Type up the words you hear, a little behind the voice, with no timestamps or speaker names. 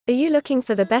Are you looking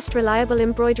for the best reliable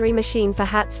embroidery machine for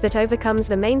hats that overcomes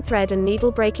the main thread and needle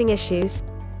breaking issues?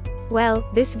 Well,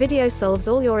 this video solves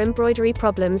all your embroidery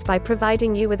problems by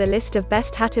providing you with a list of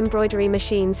best hat embroidery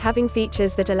machines having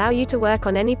features that allow you to work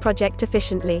on any project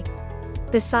efficiently.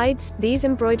 Besides, these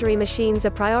embroidery machines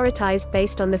are prioritized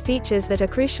based on the features that are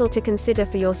crucial to consider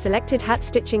for your selected hat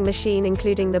stitching machine,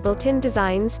 including the built-in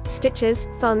designs, stitches,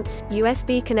 fonts,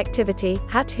 USB connectivity,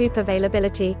 hat hoop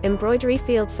availability, embroidery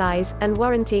field size, and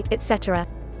warranty, etc.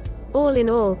 All in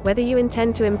all, whether you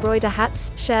intend to embroider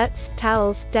hats, shirts,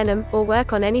 towels, denim, or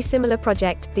work on any similar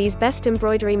project, these best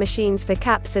embroidery machines for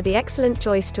caps are the excellent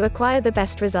choice to acquire the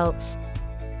best results.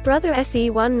 Brother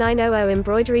SE1900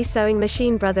 Embroidery Sewing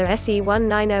Machine. Brother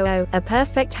SE1900, a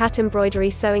perfect hat embroidery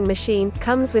sewing machine,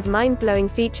 comes with mind-blowing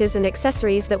features and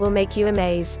accessories that will make you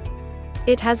amaze.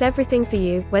 It has everything for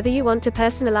you, whether you want to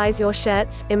personalize your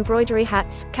shirts, embroidery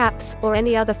hats, caps, or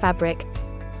any other fabric.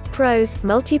 Pros: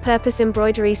 multi-purpose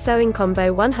embroidery sewing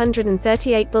combo,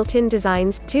 138 built-in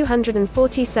designs,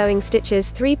 240 sewing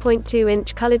stitches,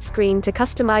 3.2-inch colored screen to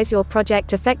customize your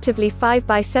project effectively,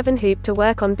 5x7 hoop to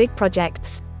work on big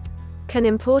projects. Can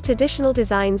import additional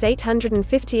designs,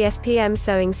 850 SPM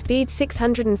sewing speed,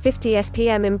 650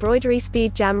 SPM embroidery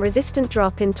speed, jam resistant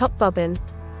drop in top bobbin.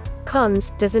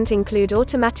 Cons: doesn't include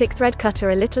automatic thread cutter,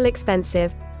 a little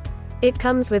expensive. It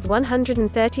comes with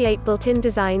 138 built-in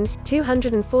designs,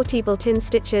 240 built-in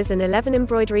stitches and 11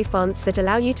 embroidery fonts that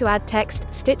allow you to add text,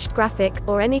 stitched graphic,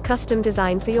 or any custom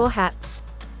design for your hats.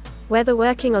 Whether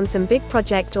working on some big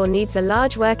project or needs a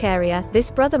large work area, this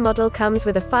Brother model comes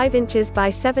with a 5 inches by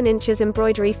 7 inches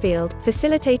embroidery field,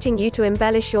 facilitating you to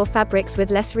embellish your fabrics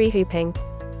with less rehooping.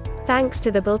 Thanks to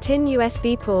the built-in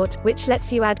USB port, which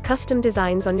lets you add custom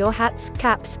designs on your hats,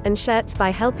 caps, and shirts by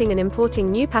helping and importing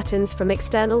new patterns from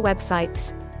external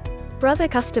websites. Brother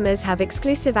customers have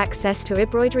exclusive access to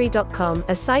Embroidery.com,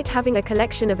 a site having a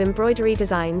collection of embroidery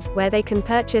designs, where they can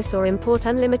purchase or import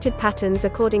unlimited patterns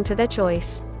according to their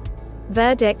choice.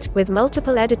 Verdict: with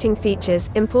multiple editing features,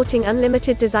 importing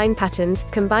unlimited design patterns,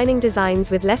 combining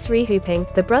designs with less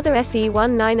rehooping, the Brother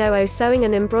SE1900 sewing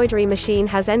and embroidery machine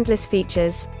has endless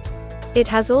features. It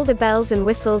has all the bells and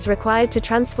whistles required to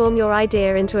transform your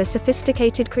idea into a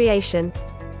sophisticated creation.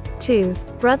 2.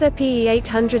 Brother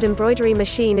PE800 Embroidery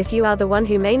Machine. If you are the one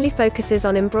who mainly focuses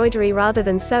on embroidery rather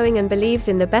than sewing and believes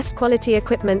in the best quality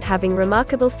equipment having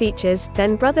remarkable features,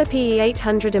 then Brother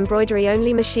PE800 Embroidery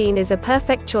Only Machine is a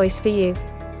perfect choice for you.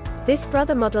 This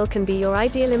Brother model can be your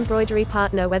ideal embroidery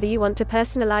partner whether you want to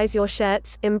personalize your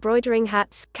shirts, embroidering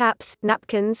hats, caps,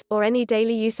 napkins, or any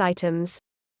daily use items.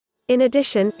 In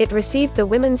addition, it received the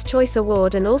Women's Choice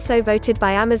Award and also voted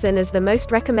by Amazon as the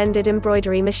most recommended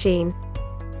embroidery machine.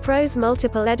 Pros: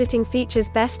 multiple editing features,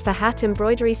 best for hat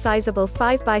embroidery, sizable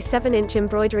 5x7-inch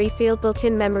embroidery field,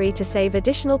 built-in memory to save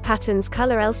additional patterns,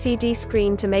 color LCD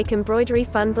screen to make embroidery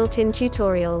fun, built-in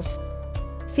tutorials.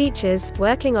 Features: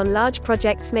 working on large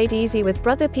projects made easy with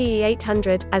Brother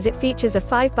PE800, as it features a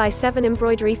 5x7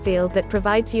 embroidery field that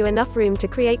provides you enough room to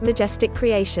create majestic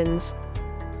creations.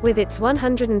 With its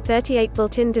 138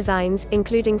 built-in designs,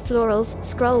 including florals,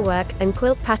 scrollwork, and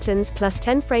quilt patterns plus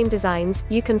 10 frame designs,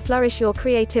 you can flourish your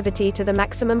creativity to the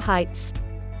maximum heights.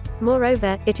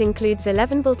 Moreover, it includes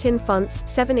 11 built-in fonts,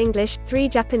 7 English, 3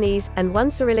 Japanese, and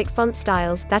 1 Cyrillic font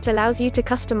styles, that allows you to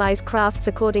customize crafts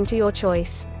according to your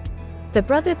choice. The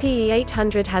Brother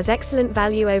PE800 has excellent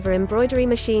value over embroidery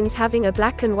machines having a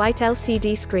black and white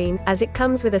LCD screen, as it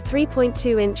comes with a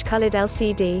 3.2-inch colored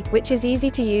LCD, which is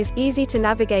easy to use, easy to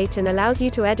navigate, and allows you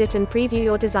to edit and preview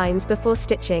your designs before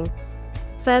stitching.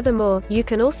 Furthermore, you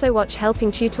can also watch helping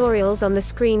tutorials on the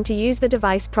screen to use the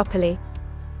device properly.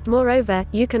 Moreover,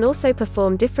 you can also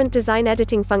perform different design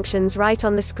editing functions right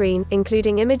on the screen,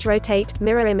 including image rotate,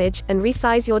 mirror image, and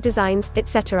resize your designs,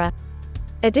 etc.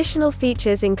 Additional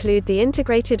features include the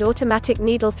integrated automatic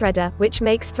needle threader, which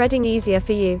makes threading easier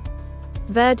for you.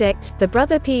 Verdict: the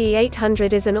Brother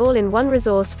PE800 is an all-in-one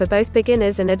resource for both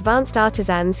beginners and advanced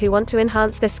artisans who want to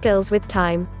enhance their skills with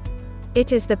time.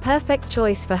 It is the perfect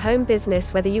choice for home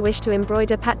business whether you wish to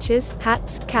embroider patches,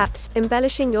 hats, caps,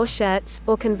 embellishing your shirts,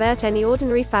 or convert any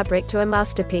ordinary fabric to a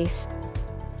masterpiece.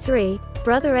 3.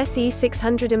 Brother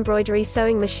SE600 Embroidery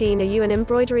Sewing Machine. Are you an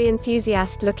embroidery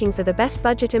enthusiast looking for the best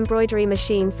budget embroidery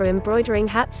machine for embroidering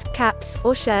hats, caps,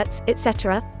 or shirts,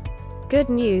 etc.? Good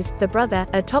news: the Brother,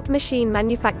 a top machine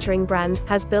manufacturing brand,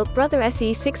 has built Brother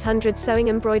SE600 sewing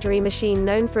embroidery machine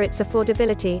known for its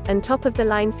affordability and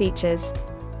top-of-the-line features.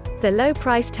 The low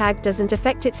price tag doesn't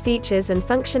affect its features and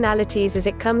functionalities, as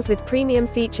it comes with premium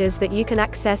features that you can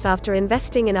access after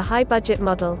investing in a high-budget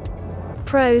model.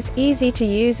 Pros: easy to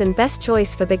use and best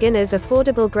choice for beginners.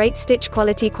 Affordable, great stitch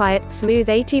quality, quiet, smooth,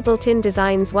 80 built-in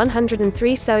designs,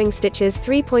 103 sewing stitches,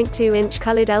 3.2-inch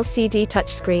colored LCD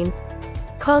touchscreen.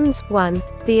 Cons: 1.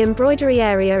 The embroidery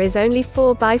area is only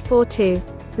 4x42.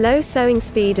 Low sewing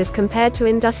speed as compared to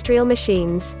industrial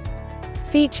machines.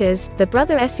 Features: the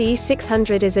Brother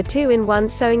SE600 is a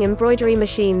 2-in-1 sewing embroidery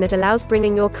machine that allows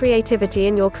bringing your creativity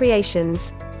in your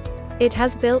creations. It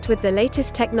has built with the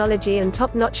latest technology and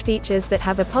top-notch features that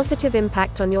have a positive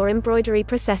impact on your embroidery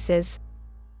processes.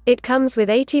 It comes with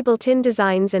 80 built-in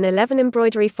designs and 11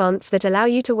 embroidery fonts that allow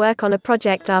you to work on a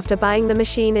project after buying the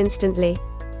machine instantly.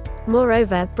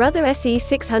 Moreover, Brother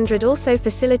SE600 also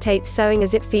facilitates sewing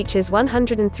as it features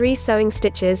 103 sewing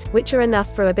stitches, which are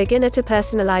enough for a beginner to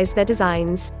personalize their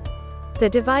designs. The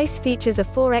device features a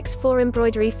 4x4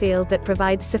 embroidery field that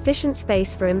provides sufficient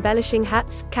space for embellishing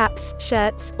hats, caps,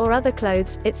 shirts, or other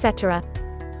clothes, etc.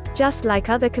 Just like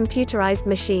other computerized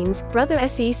machines, Brother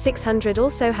SE600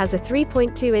 also has a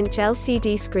 3.2-inch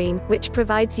LCD screen, which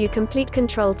provides you complete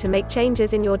control to make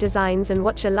changes in your designs and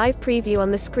watch a live preview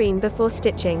on the screen before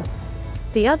stitching.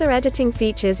 The other editing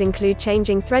features include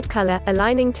changing thread color,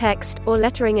 aligning text, or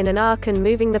lettering in an arc, and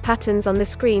moving the patterns on the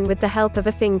screen with the help of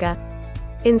a finger.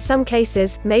 In some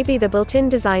cases, maybe the built-in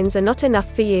designs are not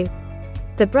enough for you.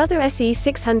 The Brother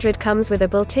SE600 comes with a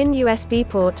built-in USB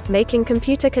port, making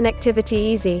computer connectivity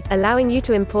easy, allowing you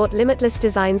to import limitless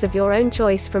designs of your own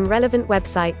choice from relevant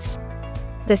websites.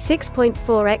 The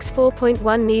 6.4x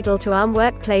 4.1 needle-to-arm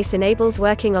workplace enables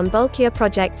working on bulkier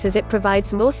projects as it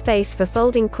provides more space for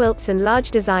folding quilts and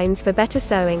large designs for better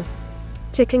sewing.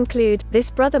 To conclude, this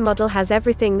Brother model has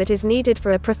everything that is needed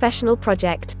for a professional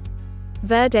project.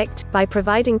 Verdict: by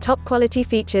providing top-quality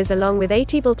features along with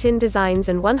 80 built-in designs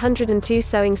and 102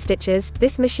 sewing stitches,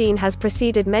 this machine has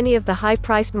preceded many of the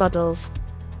high-priced models.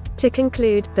 To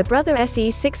conclude, the Brother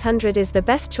SE600 is the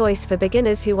best choice for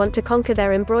beginners who want to conquer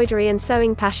their embroidery and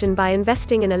sewing passion by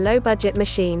investing in a low-budget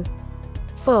machine.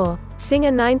 4.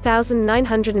 Singer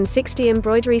 9960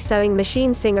 Embroidery Sewing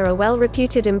Machine. Singer, a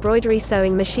well-reputed embroidery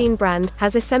sewing machine brand,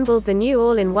 has assembled the new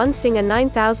all-in-one Singer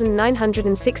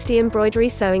 9960 embroidery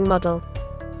sewing model.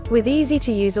 With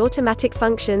easy-to-use automatic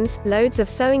functions, loads of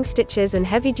sewing stitches and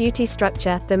heavy-duty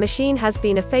structure, the machine has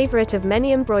been a favorite of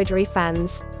many embroidery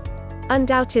fans.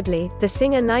 Undoubtedly, the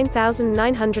Singer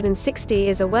 9960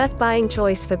 is a worth-buying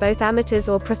choice for both amateurs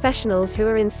or professionals who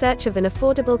are in search of an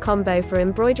affordable combo for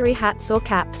embroidery hats or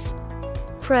caps.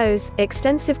 Pros: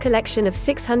 extensive collection of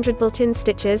 600 built-in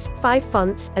stitches, 5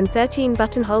 fonts, and 13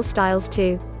 buttonhole styles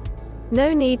too.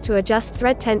 No need to adjust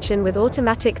thread tension with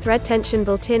automatic thread tension.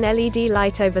 Built-in LED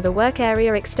light over the work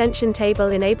area. Extension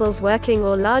table enables working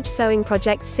or large sewing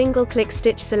projects. Single-click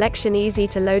stitch selection. Easy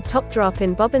to load. Top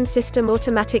drop-in bobbin system.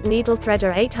 Automatic needle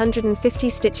threader. 850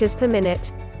 stitches per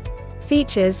minute.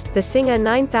 Features: the Singer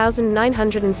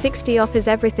 9960 offers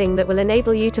everything that will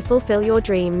enable you to fulfill your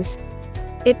dreams.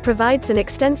 It provides an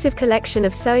extensive collection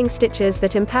of sewing stitches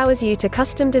that empowers you to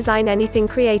custom design anything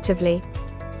creatively.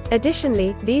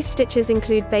 Additionally, these stitches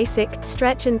include basic,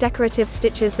 stretch and decorative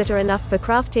stitches that are enough for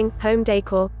crafting, home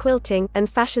decor, quilting, and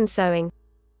fashion sewing.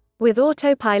 With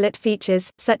autopilot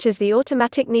features, such as the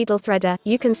automatic needle threader,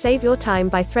 you can save your time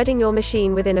by threading your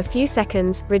machine within a few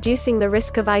seconds, reducing the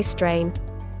risk of eye strain.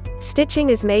 Stitching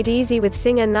is made easy with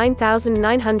Singer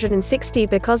 9960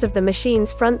 because of the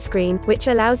machine's front screen, which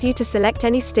allows you to select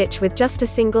any stitch with just a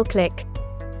single click.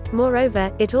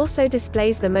 Moreover, it also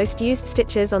displays the most used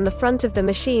stitches on the front of the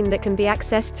machine that can be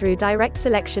accessed through direct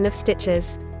selection of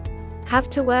stitches. Have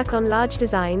to work on large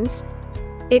designs?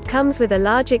 It comes with a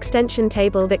large extension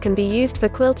table that can be used for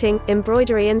quilting,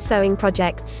 embroidery and sewing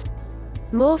projects.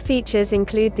 More features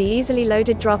include the easily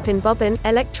loaded drop-in bobbin,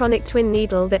 electronic twin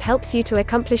needle that helps you to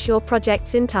accomplish your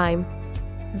projects in time.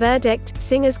 Verdict: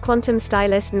 Singer's Quantum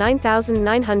Stylus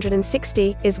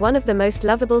 9960 is one of the most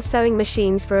lovable sewing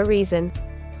machines for a reason.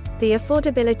 The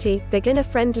affordability,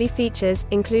 beginner-friendly features,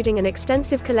 including an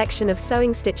extensive collection of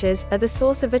sewing stitches, are the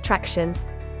source of attraction.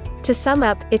 To sum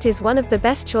up, it is one of the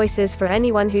best choices for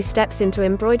anyone who steps into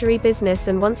embroidery business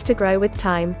and wants to grow with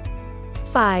time.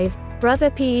 5. Brother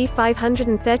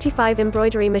PE535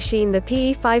 Embroidery Machine. The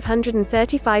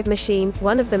PE535 machine,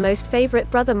 one of the most favorite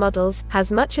Brother models,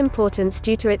 has much importance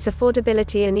due to its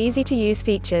affordability and easy-to-use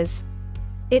features.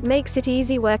 It makes it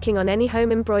easy working on any home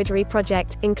embroidery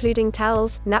project, including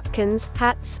towels, napkins,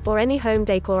 hats, or any home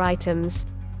decor items.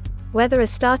 Whether a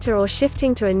starter or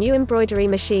shifting to a new embroidery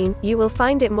machine, you will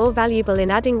find it more valuable in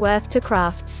adding worth to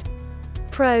crafts.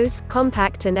 Pros: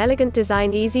 compact and elegant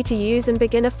design, easy to use and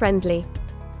beginner-friendly.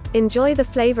 Enjoy the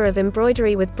flavor of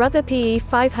embroidery with Brother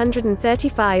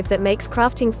PE535 that makes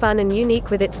crafting fun and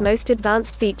unique with its most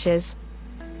advanced features.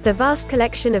 The vast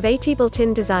collection of 80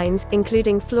 built-in designs,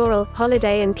 including floral,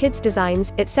 holiday and kids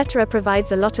designs, etc.,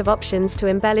 provides a lot of options to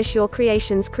embellish your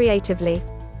creations creatively.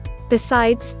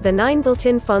 Besides, the 9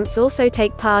 built-in fonts also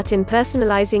take part in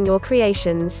personalizing your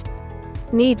creations.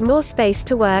 Need more space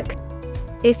to work?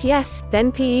 If yes,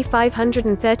 then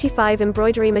PE535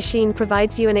 embroidery machine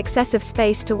provides you an excessive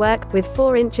space to work, with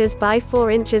 4 inches by 4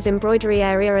 inches embroidery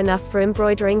area, enough for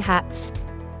embroidering hats.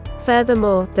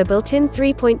 Furthermore, the built-in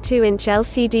 3.2-inch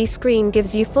LCD screen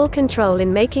gives you full control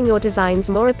in making your designs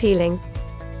more appealing.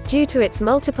 Due to its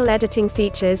multiple editing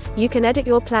features, you can edit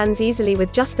your plans easily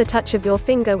with just the touch of your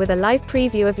finger, with a live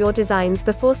preview of your designs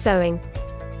before sewing.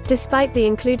 Despite the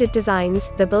included designs,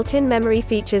 the built-in memory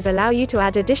features allow you to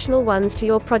add additional ones to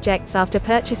your projects after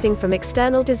purchasing from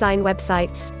external design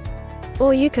websites.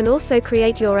 Or you can also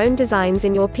create your own designs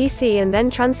in your PC and then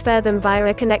transfer them via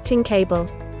a connecting cable.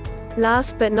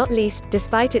 Last but not least,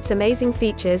 despite its amazing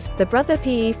features, the Brother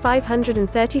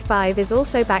PE535 is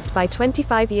also backed by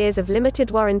 25 years of limited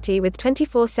warranty with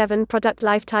 24/7 product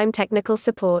lifetime technical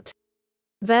support.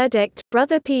 Verdict: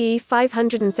 Brother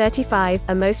PE535,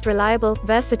 a most reliable,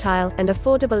 versatile, and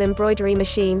affordable embroidery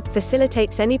machine,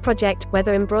 facilitates any project,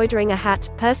 whether embroidering a hat,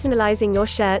 personalizing your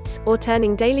shirts, or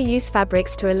turning daily use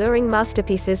fabrics to alluring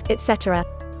masterpieces, etc.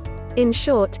 In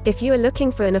short, if you are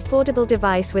looking for an affordable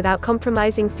device without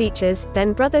compromising features,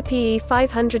 then Brother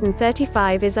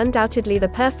PE535 is undoubtedly the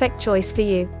perfect choice for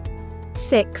you.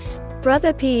 6.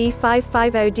 Brother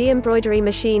PE550D embroidery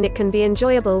machine. It can be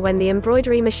enjoyable when the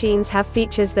embroidery machines have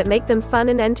features that make them fun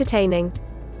and entertaining.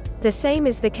 The same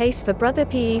is the case for Brother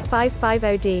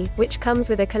PE550D, which comes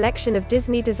with a collection of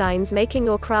Disney designs, making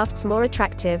your crafts more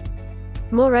attractive.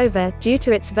 Moreover, due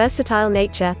to its versatile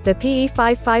nature, the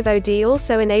PE550D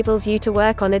also enables you to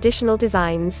work on additional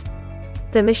designs.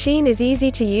 The machine is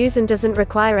easy to use and doesn't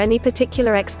require any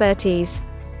particular expertise.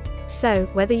 So,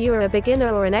 whether you are a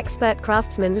beginner or an expert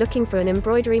craftsman looking for an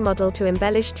embroidery model to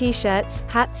embellish t-shirts,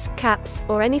 hats, caps,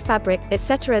 or any fabric,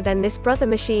 etc., then this Brother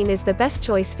machine is the best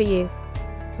choice for you.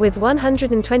 With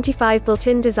 125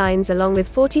 built-in designs along with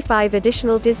 45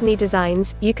 additional Disney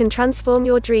designs, you can transform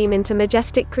your dream into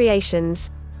majestic creations.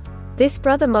 This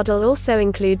Brother model also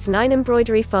includes 9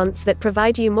 embroidery fonts that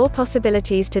provide you more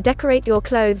possibilities to decorate your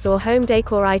clothes or home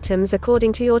decor items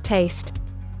according to your taste.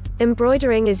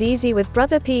 Embroidering is easy with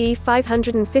Brother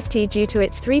PE550 due to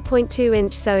its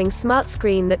 3.2-inch sewing smart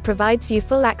screen that provides you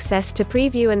full access to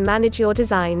preview and manage your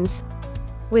designs.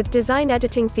 With design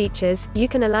editing features, you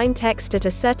can align text at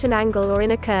a certain angle or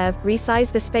in a curve,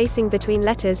 resize the spacing between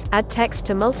letters, add text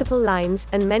to multiple lines,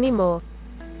 and many more.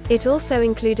 It also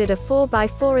included a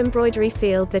 4x4 embroidery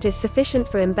field that is sufficient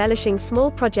for embellishing small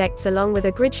projects, along with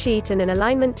a grid sheet and an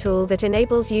alignment tool that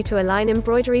enables you to align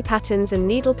embroidery patterns and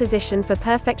needle position for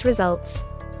perfect results.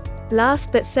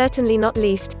 Last but certainly not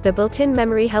least, the built-in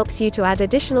memory helps you to add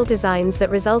additional designs that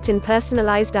result in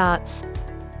personalized arts.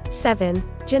 7.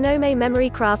 Janome Memory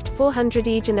Craft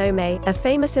 400E. Janome, a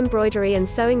famous embroidery and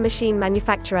sewing machine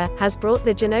manufacturer, has brought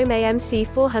the Janome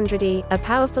MC-400E, a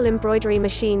powerful embroidery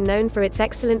machine known for its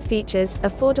excellent features,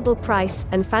 affordable price,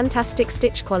 and fantastic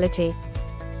stitch quality.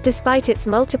 Despite its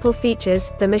multiple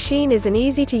features, the machine is an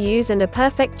easy-to-use and a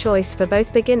perfect choice for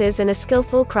both beginners and a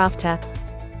skillful crafter.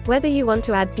 Whether you want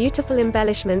to add beautiful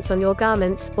embellishments on your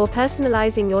garments, or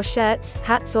personalizing your shirts,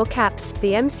 hats or caps,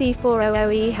 the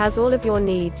MC-400E has all of your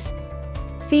needs.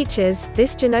 Features: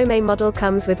 this Janome model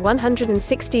comes with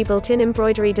 160 built-in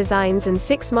embroidery designs and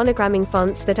 6 monogramming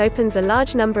fonts that opens a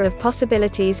large number of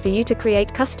possibilities for you to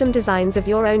create custom designs of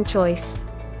your own choice.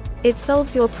 It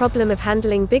solves your problem of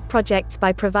handling big projects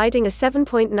by providing a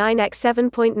 7.9 x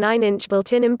 7.9 inch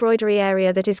built-in embroidery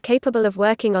area that is capable of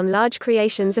working on large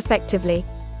creations effectively.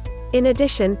 In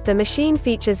addition, the machine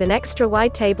features an extra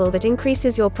wide table that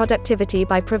increases your productivity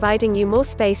by providing you more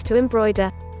space to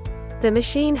embroider. The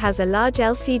machine has a large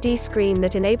LCD screen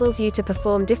that enables you to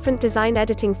perform different design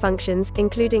editing functions,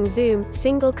 including zoom,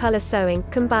 single color sewing,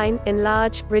 combine,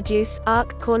 enlarge, reduce,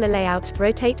 arc, corner layout,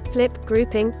 rotate, flip,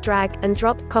 grouping, drag and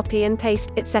drop, copy and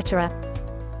paste, etc.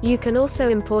 You can also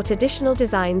import additional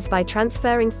designs by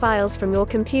transferring files from your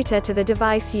computer to the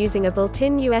device using a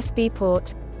built-in USB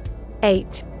port.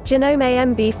 8.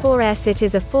 Janome MB-4S. It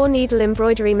is a 4-needle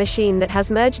embroidery machine that has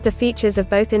merged the features of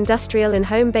both industrial and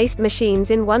home-based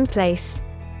machines in one place.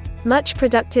 Much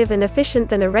productive and efficient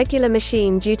than a regular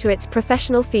machine due to its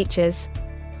professional features.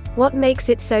 What makes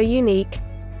it so unique?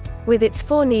 With its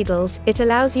 4 needles, it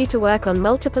allows you to work on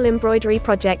multiple embroidery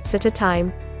projects at a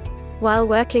time. While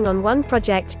working on one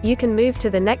project, you can move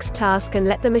to the next task and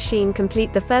let the machine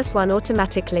complete the first one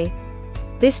automatically.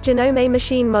 This Janome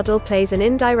machine model plays an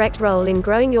indirect role in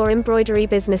growing your embroidery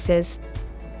businesses.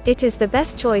 It is the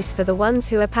best choice for the ones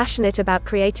who are passionate about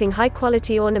creating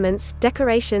high-quality ornaments,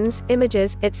 decorations,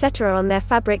 images, etc. on their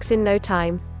fabrics in no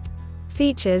time.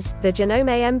 Features: the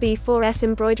Janome MB-4S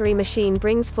embroidery machine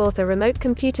brings forth a remote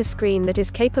computer screen that is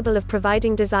capable of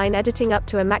providing design editing up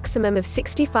to a maximum of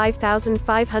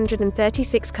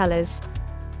 65,536 colors.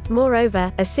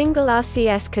 Moreover, a single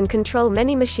RCS can control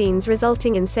many machines,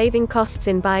 resulting in saving costs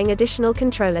in buying additional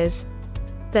controllers.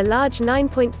 The large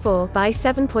 9.4 by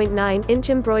 7.9 inch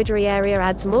embroidery area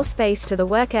adds more space to the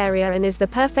work area and is the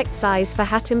perfect size for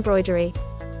hat embroidery.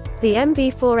 The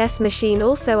MB-4S machine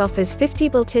also offers 50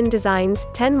 built-in designs,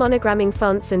 10 monogramming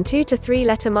fonts and 2 to 3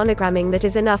 letter monogramming that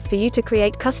is enough for you to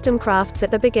create custom crafts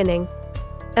at the beginning.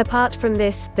 Apart from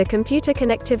this, the computer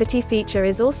connectivity feature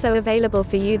is also available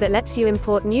for you that lets you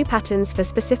import new patterns for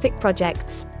specific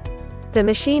projects. The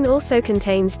machine also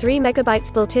contains 3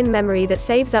 MB built-in memory that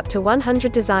saves up to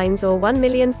 100 designs or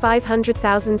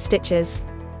 1,500,000 stitches.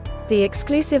 The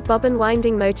exclusive bobbin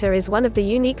winding motor is one of the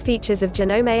unique features of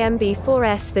Janome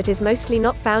MB-4S that is mostly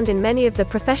not found in many of the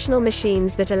professional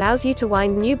machines that allows you to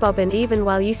wind new bobbin even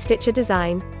while you stitch a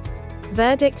design.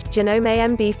 Verdict: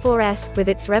 Janome MB-4S, with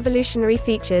its revolutionary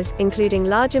features, including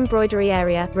large embroidery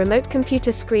area, remote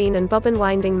computer screen and bobbin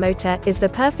winding motor, is the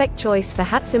perfect choice for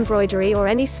hats embroidery or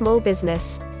any small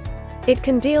business. It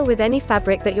can deal with any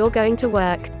fabric that you're going to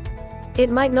work. It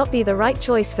might not be the right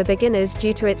choice for beginners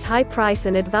due to its high price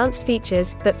and advanced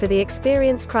features, but for the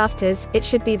experienced crafters, it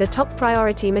should be the top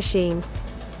priority machine.